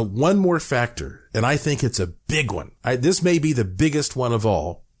is one more factor, and I think it's a big one. This may be the biggest one of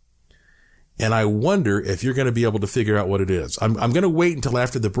all. And I wonder if you're going to be able to figure out what it is. I'm going to wait until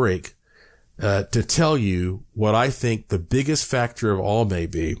after the break to tell you what I think the biggest factor of all may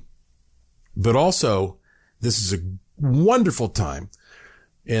be. But also, this is a wonderful time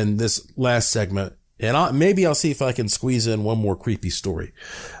in this last segment And maybe I'll see if I can squeeze in one more creepy story.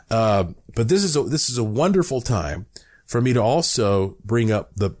 But this is a wonderful time for me to also bring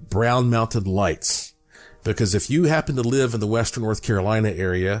up the brown mounted lights. Because if you happen to live in the Western North Carolina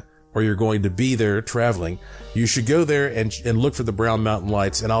area, or you're going to be there traveling, you should go there and look for the brown mountain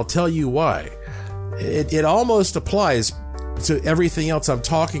lights. And I'll tell you why. It almost applies to everything else I'm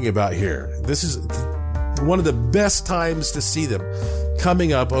talking about here. This is one of the best times to see them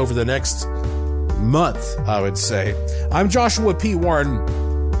coming up over the next month, I would say. I'm Joshua P. Warren.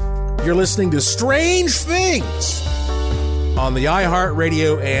 You're listening to Strange Things on the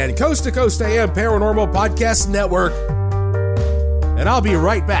iHeartRadio and Coast to Coast AM Paranormal Podcast Network. And I'll be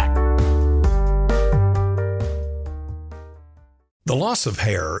right back. The loss of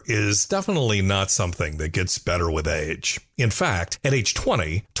hair is definitely not something that gets better with age. In fact, at age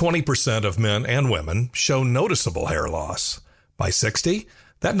 20, 20% of men and women show noticeable hair loss. By 60,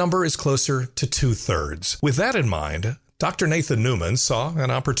 that number is closer to 2/3. With that in mind, Dr. Nathan Newman saw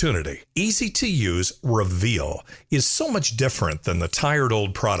an opportunity. Easy-to-use Reveal is so much different than the tired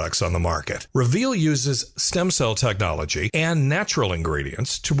old products on the market. Reveal uses stem cell technology and natural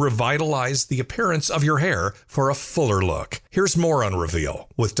ingredients to revitalize the appearance of your hair for a fuller look. Here's more on Reveal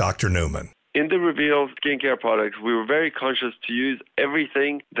with Dr. Newman. In the Reveal skincare products, we were very conscious to use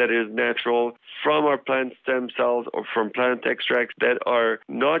everything that is natural from our plant stem cells or from plant extracts that are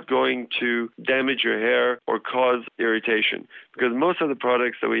not going to damage your hair or cause irritation. Because most of the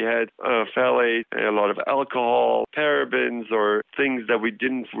products that we had, phthalates, a lot of alcohol, parabens, or things that we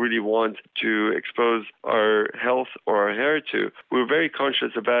didn't really want to expose our health or our hair to, we were very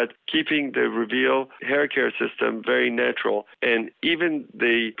conscious about keeping the Reveal hair care system very natural. And even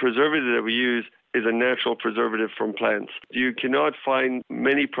the preservative that we use is a natural preservative from plants. You cannot find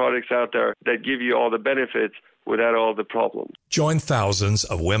many products out there that give you all the benefits without all the problems. Join thousands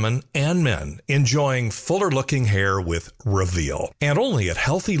of women and men enjoying fuller-looking hair with Reveal. And only at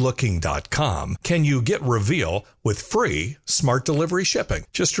healthylooking.com can you get Reveal with free smart delivery shipping.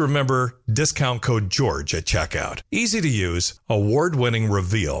 Just remember discount code George at checkout. Easy to use, award-winning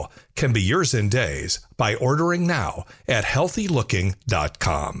Reveal can be yours in days by ordering now at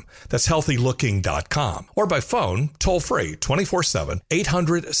healthylooking.com. That's healthylooking.com. Or by phone, toll-free, 24/7,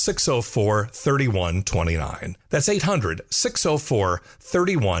 800-604-3129. That's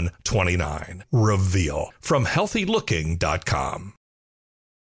 800-604-3129. Reveal from healthylooking.com.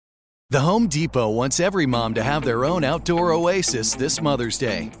 The Home Depot wants every mom to have their own outdoor oasis this Mother's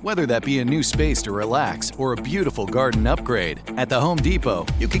Day, whether that be a new space to relax or a beautiful garden upgrade. At the Home Depot,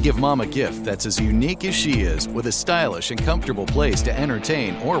 you could give mom a gift that's as unique as she is, with a stylish and comfortable place to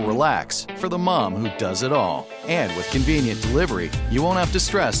entertain or relax for the mom who does it all. And with convenient delivery, you won't have to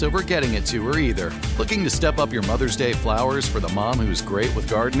stress over getting it to her either. Looking to step up your Mother's Day flowers for the mom who's great with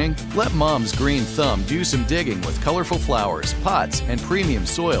gardening? Let Mom's Green Thumb do some digging with colorful flowers, pots, and premium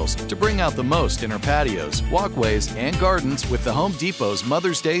soils to bring out the most in her patios, walkways, and gardens with the Home Depot's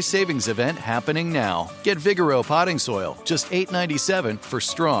Mother's Day Savings Event happening now. Get Vigoro potting soil, just $8.97 for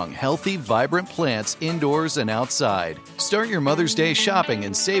strong, healthy, vibrant plants indoors and outside. Start your Mother's Day shopping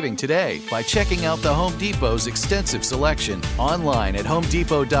and saving today by checking out the Home Depot's extensive selection online at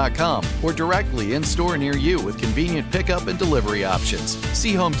HomeDepot.com or directly in store near you with convenient pickup and delivery options.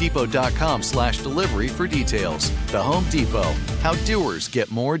 See HomeDepot.com/delivery for details. The Home Depot, how doers get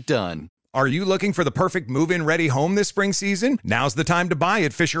more done. Are you looking for the perfect move-in ready home this spring season? Now's the time to buy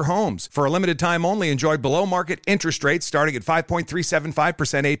at Fisher Homes. For a limited time only, enjoy below-market interest rates starting at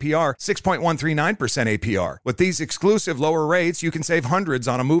 5.375% APR, 6.139% APR. With these exclusive lower rates, you can save hundreds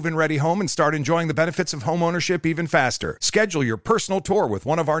on a move-in ready home and start enjoying the benefits of home ownership even faster. Schedule your personal tour with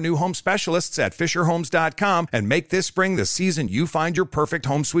one of our new home specialists at FisherHomes.com and make this spring the season you find your perfect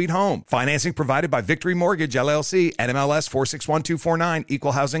home sweet home. Financing provided by Victory Mortgage, LLC, NMLS 461249,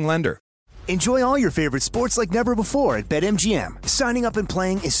 Equal Housing Lender. Enjoy all your favorite sports like never before at BetMGM. Signing up and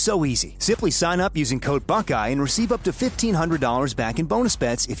playing is so easy. Simply sign up using code Buckeye and receive up to $1,500 back in bonus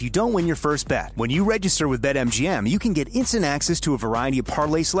bets if you don't win your first bet. When you register with BetMGM, you can get instant access to a variety of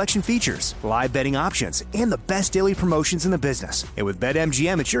parlay selection features, live betting options, and the best daily promotions in the business. And with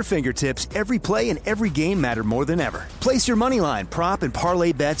BetMGM at your fingertips, every play and every game matter more than ever. Place your moneyline, prop, and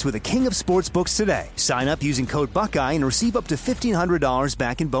parlay bets with the king of sportsbooks today. Sign up using code Buckeye and receive up to $1,500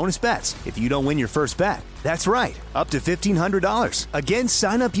 back in bonus bets if you don't win your first bet. That's right, up to $1,500. Again,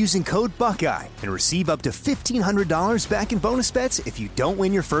 sign up using code Buckeye and receive up to $1,500 back in bonus bets if you don't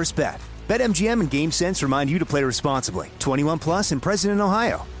win your first bet. BetMGM and GameSense remind you to play responsibly. 21 plus and present in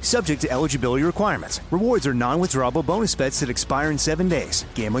Ohio. Subject to eligibility requirements. Rewards are non-withdrawable bonus bets that expire in 7 days.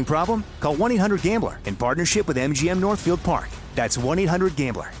 Gambling problem? Call 1-800-GAMBLER in partnership with MGM Northfield Park. That's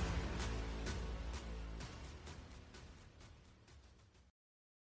 1-800-GAMBLER.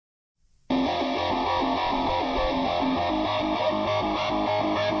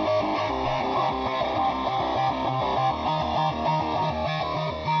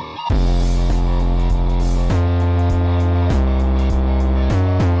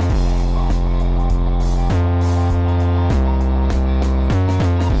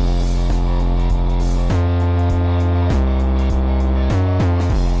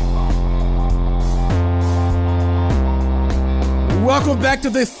 welcome back to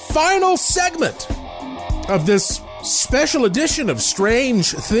the final segment of this special edition of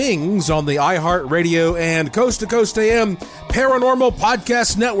Strange Things on the iHeartRadio and Coast to Coast AM Paranormal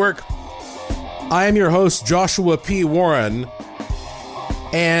Podcast Network. I am your host, Joshua P. Warren,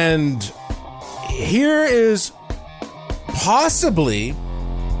 and here is possibly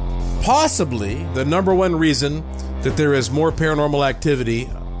the number one reason that there is more paranormal activity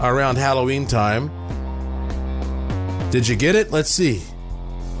around Halloween time. Did you get it? Let's see.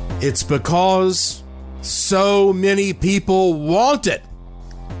 It's because so many people want it.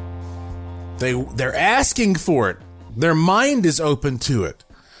 They're asking for it. Their mind is open to it.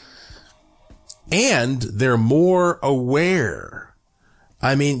 And they're more aware.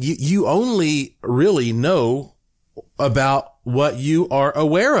 I mean, you only really know about what you are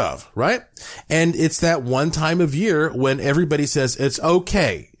aware of, right? And it's that one time of year when everybody says, it's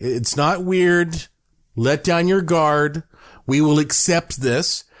okay. It's not weird. Let down your guard. We will accept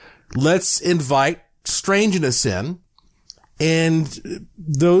this. Let's invite strangeness in. And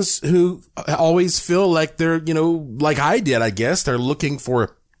those who always feel like they're, like I did, I guess, they're looking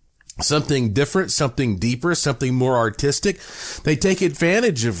for something different, something deeper, something more artistic. They take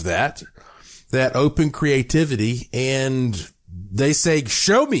advantage of that open creativity, and they say,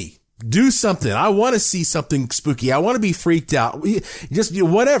 show me, do something. I want to see something spooky. I want to be freaked out. Just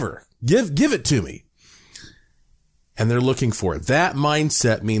whatever. Give it to me. And they're looking for it. That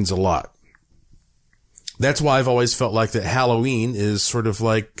mindset means a lot. That's why I've always felt like that Halloween is sort of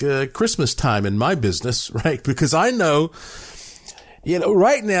like Christmas time in my business, right? Because I know,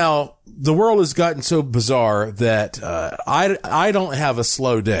 right now the world has gotten so bizarre that I don't have a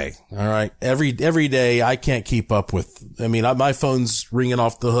slow day. All right, every day I can't keep up with. I mean, my phone's ringing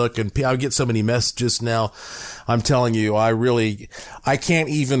off the hook, and I get so many messages now. I'm telling you, I can't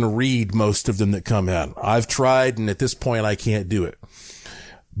even read most of them that come in. I've tried, and at this point, I can't do it.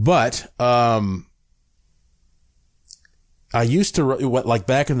 But I used to, like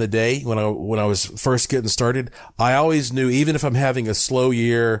back in the day when I was first getting started, I always knew, even if I'm having a slow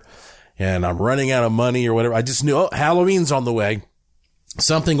year and I'm running out of money or whatever, I just knew, Halloween's on the way.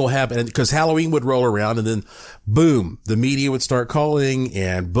 Something will happen, because Halloween would roll around, and then boom, the media would start calling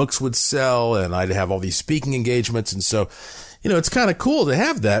and books would sell, and I'd have all these speaking engagements. And so, it's kind of cool to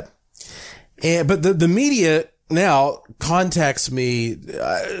have that. But the media now contacts me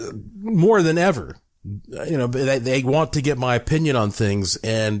more than ever. They want to get my opinion on things.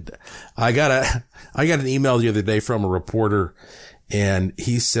 And I got an email the other day from a reporter, and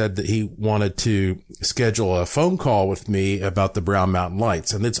he said that he wanted to schedule a phone call with me about the Brown Mountain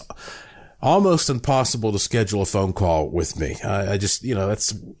Lights. And it's almost impossible to schedule a phone call with me. I just,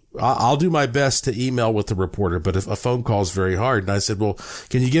 I'll do my best to email with the reporter, but if a phone call is very hard. And I said, well,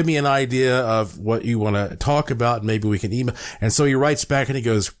 can you give me an idea of what you want to talk about? And maybe we can email. And so he writes back and he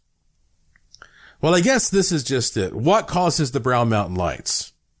goes, well, I guess this is just it. What causes the Brown Mountain Lights?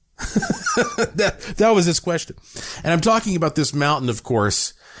 That was his question. And I'm talking about this mountain, of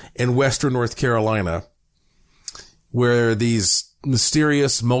course, in western North Carolina, where these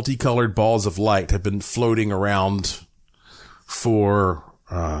mysterious multicolored balls of light have been floating around for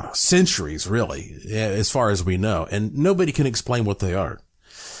centuries, really, as far as we know. And nobody can explain what they are.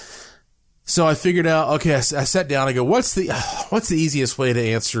 So I figured out, okay, I sat down, I go, what's the easiest way to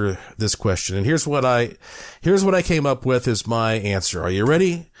answer this question? And here's what I came up with as my answer. Are you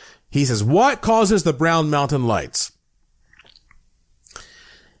ready? He says, what causes the Brown Mountain Lights?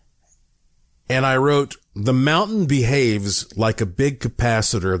 And I wrote, the mountain behaves like a big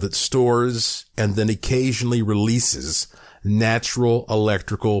capacitor that stores and then occasionally releases natural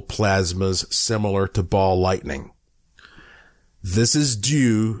electrical plasmas similar to ball lightning. This is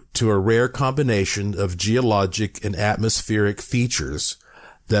due to a rare combination of geologic and atmospheric features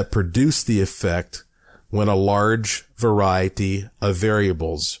that produce the effect when a large variety of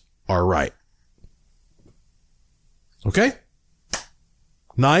variables are right. Okay?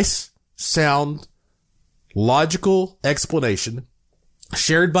 Nice, sound, logical explanation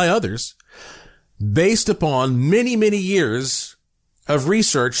shared by others based upon many, many years of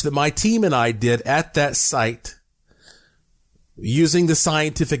research that my team and I did at that site using the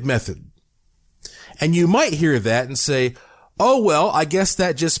scientific method. And you might hear that and say, oh, well, I guess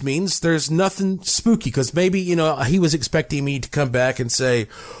that just means there's nothing spooky, because maybe, he was expecting me to come back and say,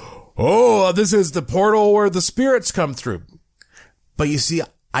 oh, this is the portal where the spirits come through. But you see,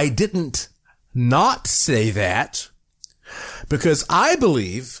 I didn't not say that, because I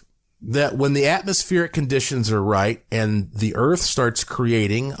believe that when the atmospheric conditions are right and the earth starts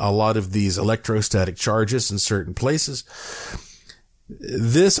creating a lot of these electrostatic charges in certain places,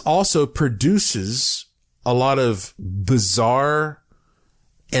 this also produces a lot of bizarre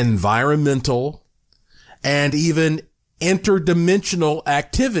environmental, and even interdimensional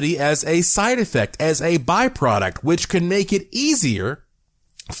activity as a side effect, as a byproduct, which can make it easier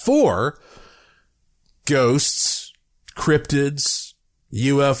for ghosts, cryptids,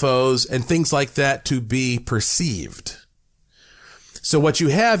 UFOs, and things like that to be perceived. So what you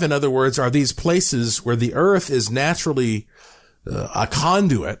have, in other words, are these places where the earth is naturally a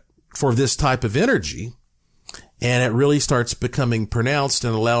conduit for this type of energy, and it really starts becoming pronounced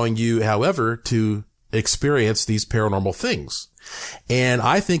and allowing you, however, to experience these paranormal things. And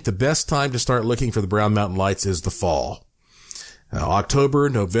I think the best time to start looking for the Brown Mountain Lights is the fall. October,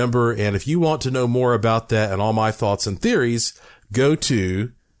 November, and if you want to know more about that and all my thoughts and theories, go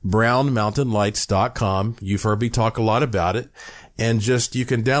to brownmountainlights.com. You've heard me talk a lot about it. And you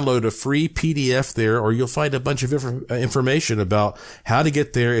can download a free PDF there, or you'll find a bunch of information about how to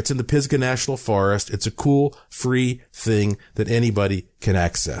get there. It's in the Pisgah National Forest. It's a cool, free thing that anybody can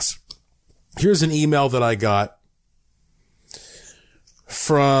access. Here's an email that I got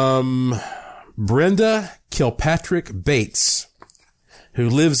from Brenda Kilpatrick Bates, who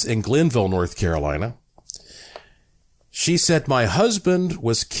lives in Glenville, North Carolina. She said, "My husband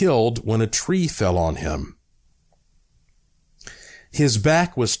was killed when a tree fell on him. His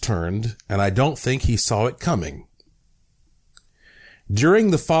back was turned, and I don't think he saw it coming.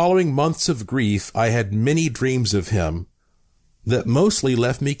 During the following months of grief, I had many dreams of him that mostly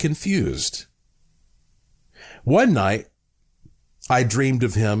left me confused. One night, I dreamed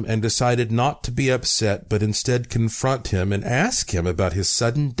of him and decided not to be upset, but instead confront him and ask him about his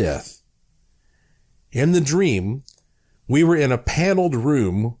sudden death. In the dream, we were in a paneled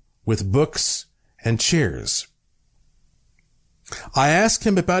room with books and chairs. I asked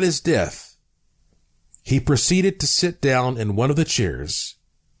him about his death. He proceeded to sit down in one of the chairs,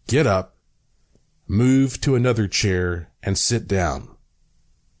 get up, move to another chair, and sit down.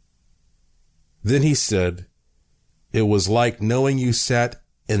 Then he said, 'It was like knowing you sat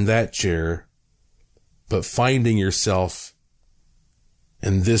in that chair, but finding yourself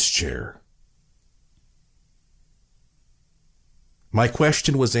in this chair.' My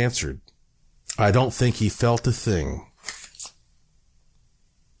question was answered. I don't think he felt a thing."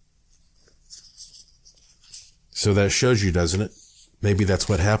 So that shows you, doesn't it? Maybe that's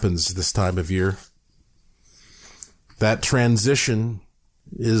what happens this time of year. That transition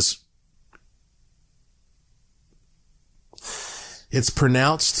it's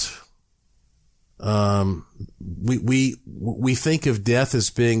pronounced. We think of death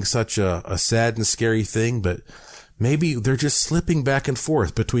as being such a sad and scary thing, but maybe they're just slipping back and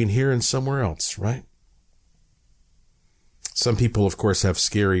forth between here and somewhere else, right? Some people, of course, have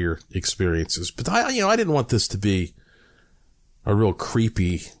scarier experiences, but I didn't want this to be a real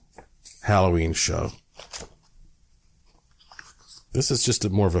creepy Halloween show. This is just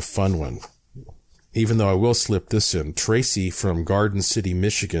more of a fun one. Even though I will slip this in. Tracy from Garden City,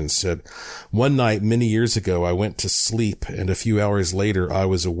 Michigan said, "One night many years ago, I went to sleep, and a few hours later, I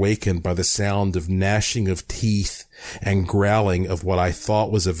was awakened by the sound of gnashing of teeth and growling of what I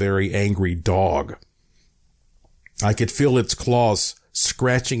thought was a very angry dog. I could feel its claws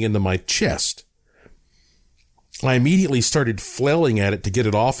scratching into my chest. I immediately started flailing at it to get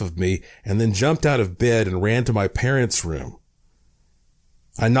it off of me, and then jumped out of bed and ran to my parents' room.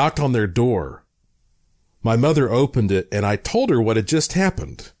 I knocked on their door. My mother opened it, and I told her what had just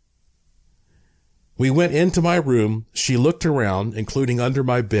happened. We went into my room. She looked around, including under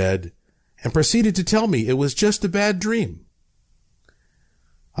my bed, and proceeded to tell me it was just a bad dream.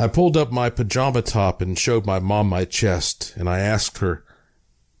 I pulled up my pajama top and showed my mom my chest, and I asked her,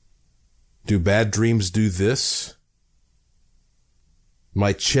 'Do bad dreams do this?'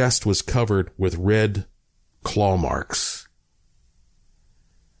 My chest was covered with red claw marks."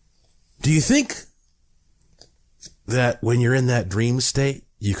 Do you think that when you're in that dream state,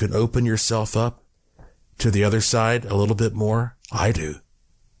 you can open yourself up to the other side a little bit more? I do.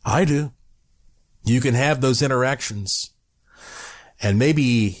 You can have those interactions. And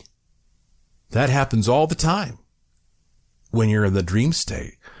maybe that happens all the time when you're in the dream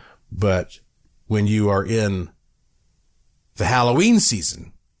state. But when you are in the Halloween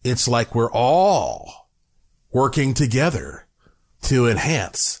season, it's like we're all working together to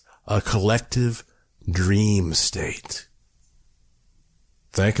enhance a collective dream state.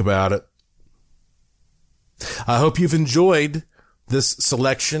 Think about it. I hope you've enjoyed this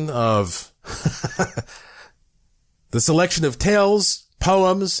selection of tales,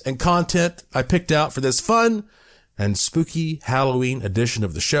 poems, and content I picked out for this fun and spooky Halloween edition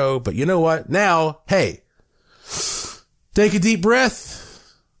of the show. But you know what? Now, hey, take a deep breath.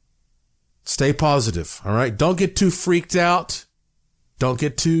 Stay positive, all right? Don't get too freaked out. Don't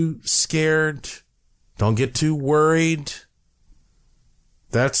get too scared. Don't get too worried.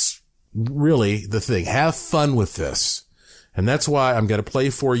 That's really the thing. Have fun with this. And that's why I'm going to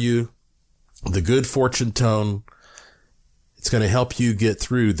play for you the good fortune tone. It's going to help you get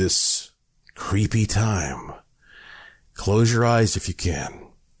through this creepy time. Close your eyes if you can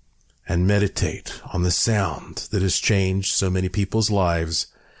and meditate on the sound that has changed so many people's lives.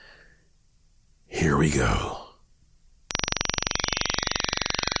 Here we go.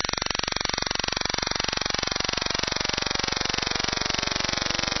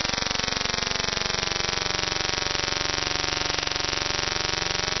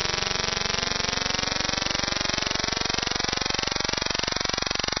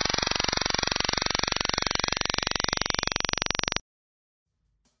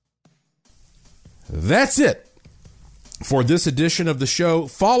 That's it for this edition of the show.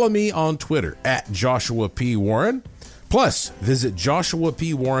 Follow me on Twitter at Joshua P. Warren. Plus, visit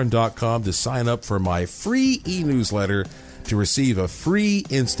joshuapwarren.com to sign up for my free e-newsletter to receive a free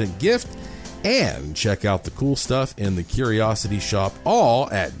instant gift, and check out the cool stuff in the Curiosity Shop, all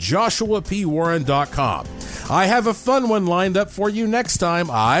at joshuapwarren.com. I have a fun one lined up for you next time,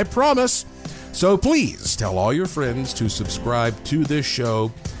 I promise. So please tell all your friends to subscribe to this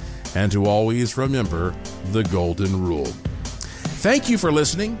show and to always remember the golden rule. Thank you for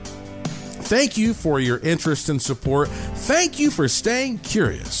listening. Thank you for your interest and support. Thank you for staying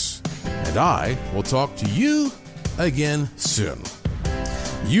curious. And I will talk to you again soon.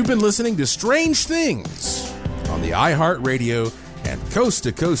 You've been listening to Strange Things on the iHeartRadio and Coast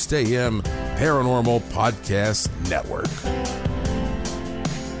to Coast AM Paranormal Podcast Network.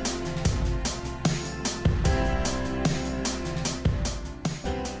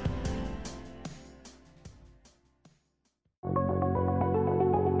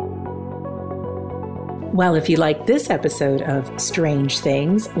 Well, if you like this episode of Strange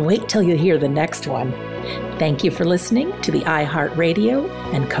Things, wait till you hear the next one. Thank you for listening to the iHeartRadio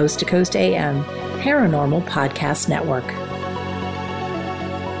and Coast to Coast AM Paranormal Podcast Network.